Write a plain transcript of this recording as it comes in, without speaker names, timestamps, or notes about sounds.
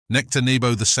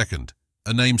Nectanebo II,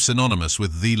 a name synonymous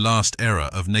with the last era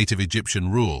of native Egyptian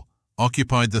rule,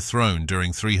 occupied the throne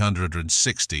during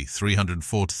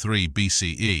 360–343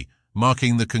 BCE,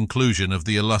 marking the conclusion of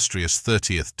the illustrious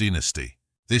 30th Dynasty.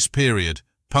 This period,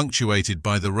 punctuated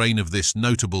by the reign of this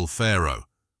notable pharaoh,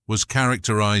 was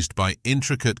characterized by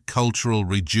intricate cultural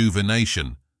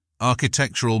rejuvenation,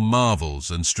 architectural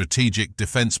marvels, and strategic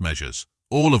defense measures,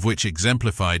 all of which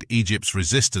exemplified Egypt's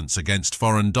resistance against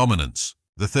foreign dominance.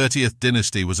 The 30th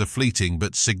Dynasty was a fleeting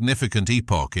but significant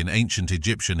epoch in ancient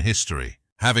Egyptian history.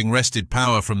 Having wrested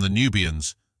power from the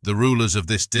Nubians, the rulers of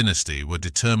this dynasty were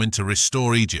determined to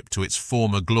restore Egypt to its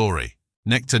former glory.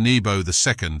 Nectanebo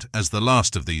II, as the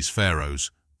last of these pharaohs,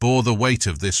 bore the weight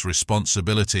of this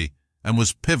responsibility and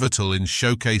was pivotal in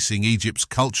showcasing Egypt's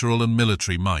cultural and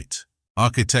military might.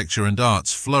 Architecture and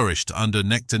arts flourished under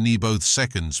Nectanebo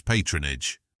II's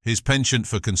patronage. His penchant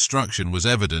for construction was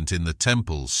evident in the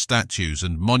temples, statues,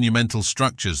 and monumental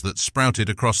structures that sprouted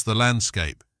across the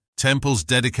landscape. Temples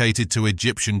dedicated to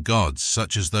Egyptian gods,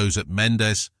 such as those at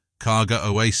Mendes, Karga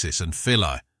Oasis, and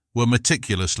Philae, were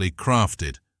meticulously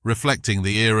crafted, reflecting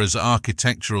the era's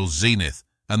architectural zenith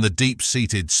and the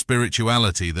deep-seated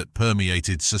spirituality that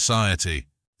permeated society.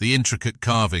 The intricate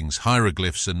carvings,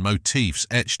 hieroglyphs, and motifs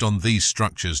etched on these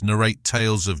structures narrate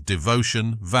tales of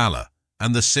devotion, valor,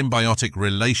 and the symbiotic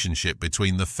relationship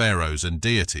between the pharaohs and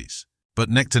deities. But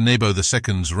Nectanebo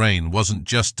II's reign wasn't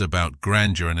just about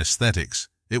grandeur and aesthetics.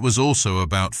 It was also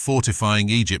about fortifying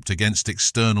Egypt against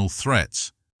external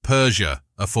threats. Persia,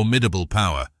 a formidable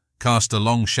power, cast a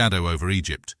long shadow over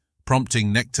Egypt,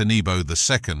 prompting Nectanebo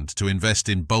II to invest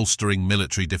in bolstering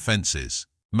military defenses.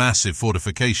 Massive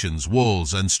fortifications,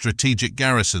 walls, and strategic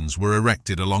garrisons were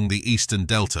erected along the eastern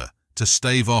delta to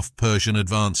stave off Persian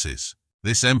advances.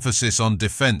 This emphasis on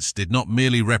defense did not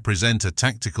merely represent a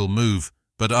tactical move,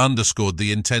 but underscored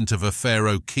the intent of a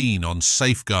pharaoh keen on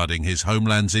safeguarding his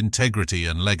homeland's integrity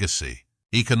and legacy.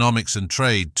 Economics and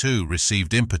trade, too,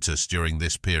 received impetus during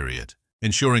this period.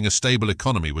 Ensuring a stable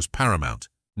economy was paramount.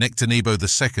 Nectanebo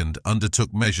II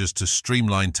undertook measures to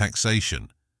streamline taxation,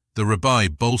 the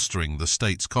rabai bolstering the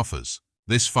state's coffers.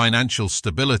 This financial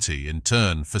stability, in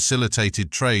turn,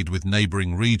 facilitated trade with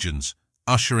neighboring regions,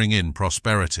 ushering in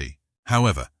prosperity.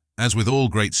 However, as with all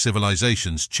great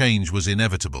civilizations, change was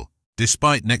inevitable.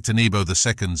 Despite Nectanebo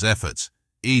II's efforts,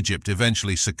 Egypt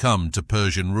eventually succumbed to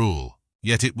Persian rule.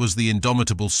 Yet it was the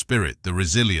indomitable spirit, the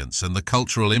resilience, and the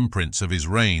cultural imprints of his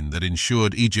reign that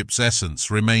ensured Egypt's essence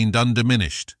remained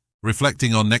undiminished.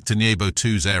 Reflecting on Nectanebo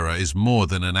II's era is more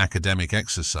than an academic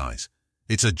exercise.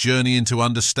 It's a journey into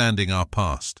understanding our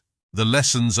past. The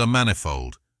lessons are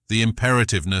manifold: the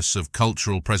imperativeness of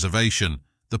cultural preservation,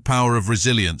 the power of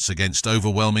resilience against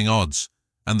overwhelming odds,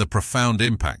 and the profound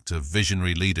impact of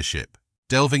visionary leadership.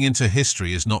 Delving into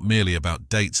history is not merely about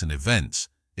dates and events.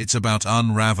 It's about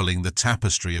unraveling the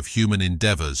tapestry of human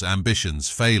endeavors, ambitions,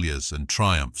 failures, and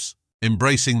triumphs.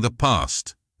 Embracing the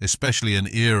past, especially an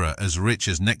era as rich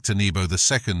as Nectanebo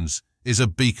II's, is a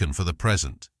beacon for the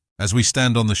present. As we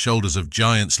stand on the shoulders of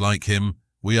giants like him,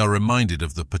 we are reminded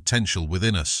of the potential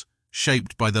within us,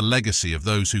 shaped by the legacy of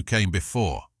those who came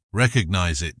before.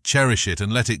 Recognize it, cherish it,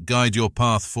 and let it guide your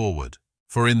path forward.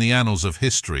 For in the annals of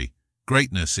history,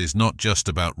 greatness is not just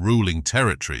about ruling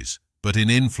territories, but in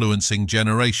influencing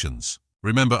generations.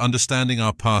 Remember, understanding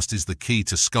our past is the key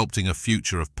to sculpting a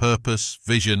future of purpose,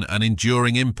 vision, and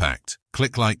enduring impact.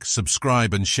 Click like,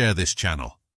 subscribe, and share this channel.